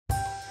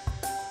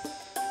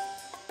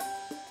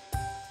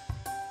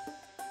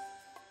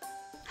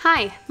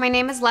Hi, my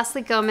name is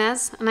Leslie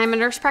Gomez, and I'm a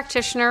nurse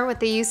practitioner with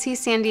the UC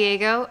San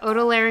Diego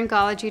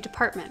Otolaryngology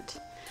Department.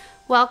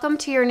 Welcome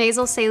to your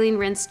nasal saline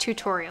rinse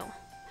tutorial.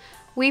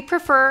 We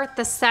prefer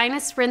the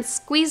Sinus rinse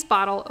squeeze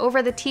bottle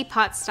over the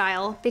teapot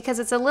style because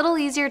it's a little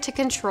easier to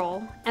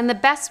control and the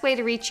best way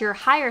to reach your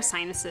higher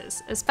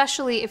sinuses,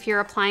 especially if you're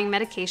applying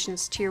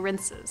medications to your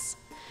rinses.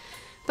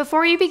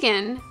 Before you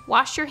begin,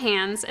 wash your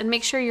hands and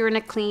make sure you're in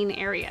a clean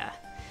area.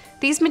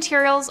 These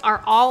materials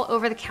are all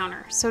over the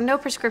counter, so no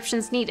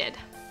prescriptions needed.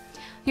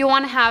 You'll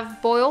want to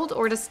have boiled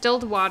or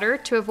distilled water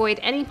to avoid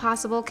any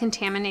possible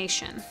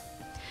contamination.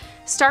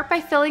 Start by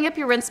filling up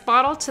your rinse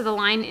bottle to the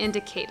line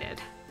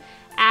indicated.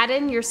 Add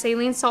in your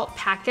saline salt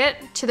packet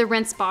to the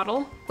rinse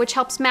bottle, which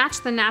helps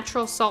match the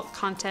natural salt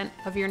content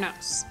of your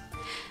nose.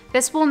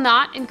 This will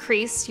not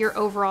increase your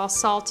overall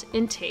salt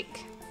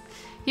intake.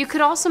 You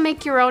could also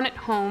make your own at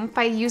home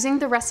by using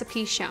the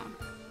recipe shown.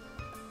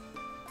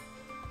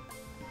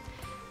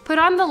 Put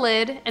on the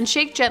lid and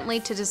shake gently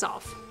to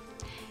dissolve.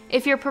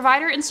 If your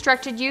provider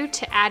instructed you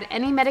to add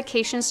any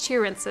medications to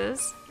your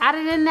rinses, add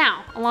it in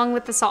now, along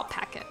with the salt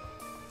packet.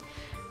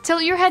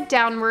 Tilt your head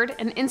downward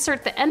and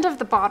insert the end of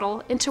the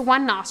bottle into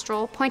one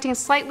nostril, pointing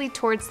slightly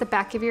towards the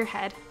back of your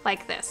head,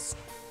 like this.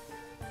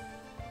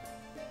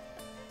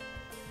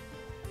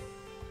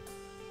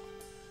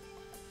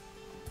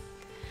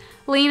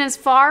 Lean as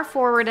far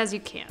forward as you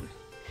can.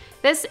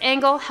 This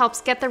angle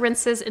helps get the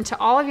rinses into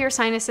all of your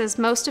sinuses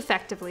most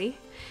effectively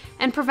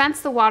and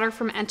prevents the water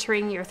from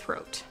entering your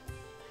throat.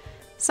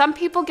 Some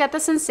people get the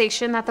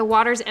sensation that the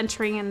water's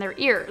entering in their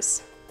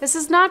ears. This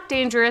is not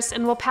dangerous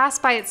and will pass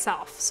by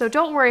itself, so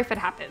don't worry if it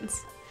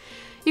happens.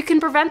 You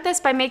can prevent this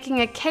by making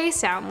a K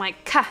sound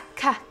like ka,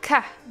 ka,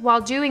 ka while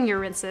doing your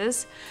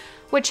rinses,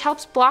 which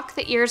helps block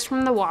the ears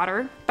from the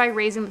water by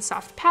raising the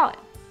soft palate.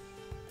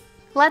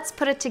 Let's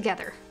put it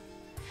together.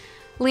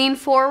 Lean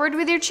forward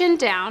with your chin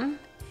down,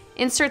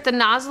 insert the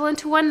nozzle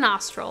into one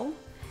nostril,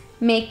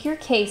 make your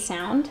K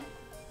sound,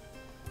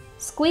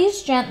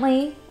 squeeze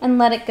gently, and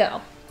let it go.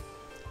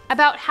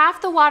 About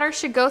half the water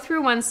should go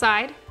through one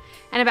side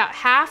and about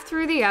half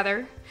through the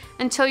other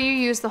until you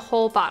use the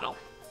whole bottle.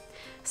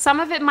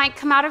 Some of it might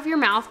come out of your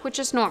mouth, which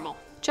is normal.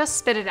 Just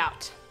spit it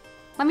out.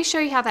 Let me show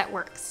you how that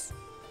works.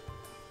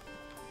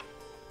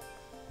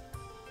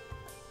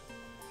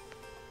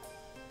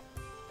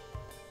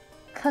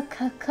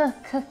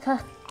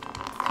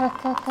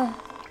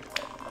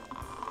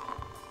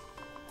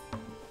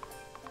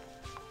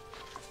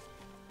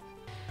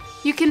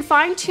 You can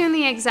fine-tune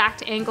the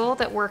exact angle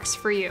that works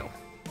for you.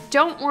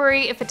 Don't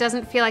worry if it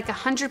doesn't feel like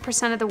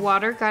 100% of the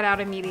water got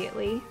out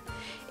immediately.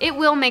 It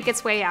will make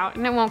its way out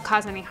and it won't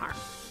cause any harm.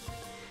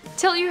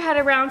 Tilt your head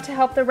around to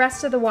help the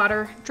rest of the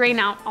water drain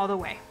out all the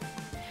way.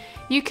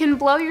 You can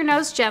blow your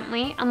nose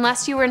gently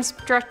unless you were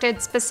instructed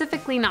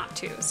specifically not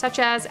to, such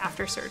as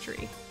after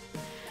surgery.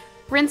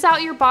 Rinse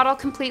out your bottle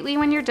completely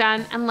when you're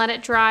done and let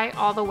it dry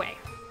all the way.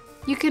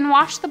 You can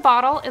wash the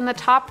bottle in the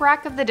top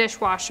rack of the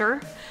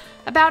dishwasher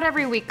about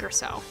every week or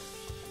so.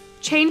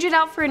 Change it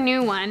out for a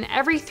new one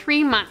every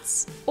 3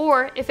 months,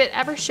 or if it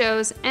ever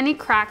shows any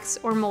cracks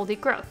or moldy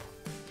growth.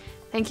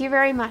 Thank you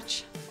very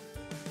much.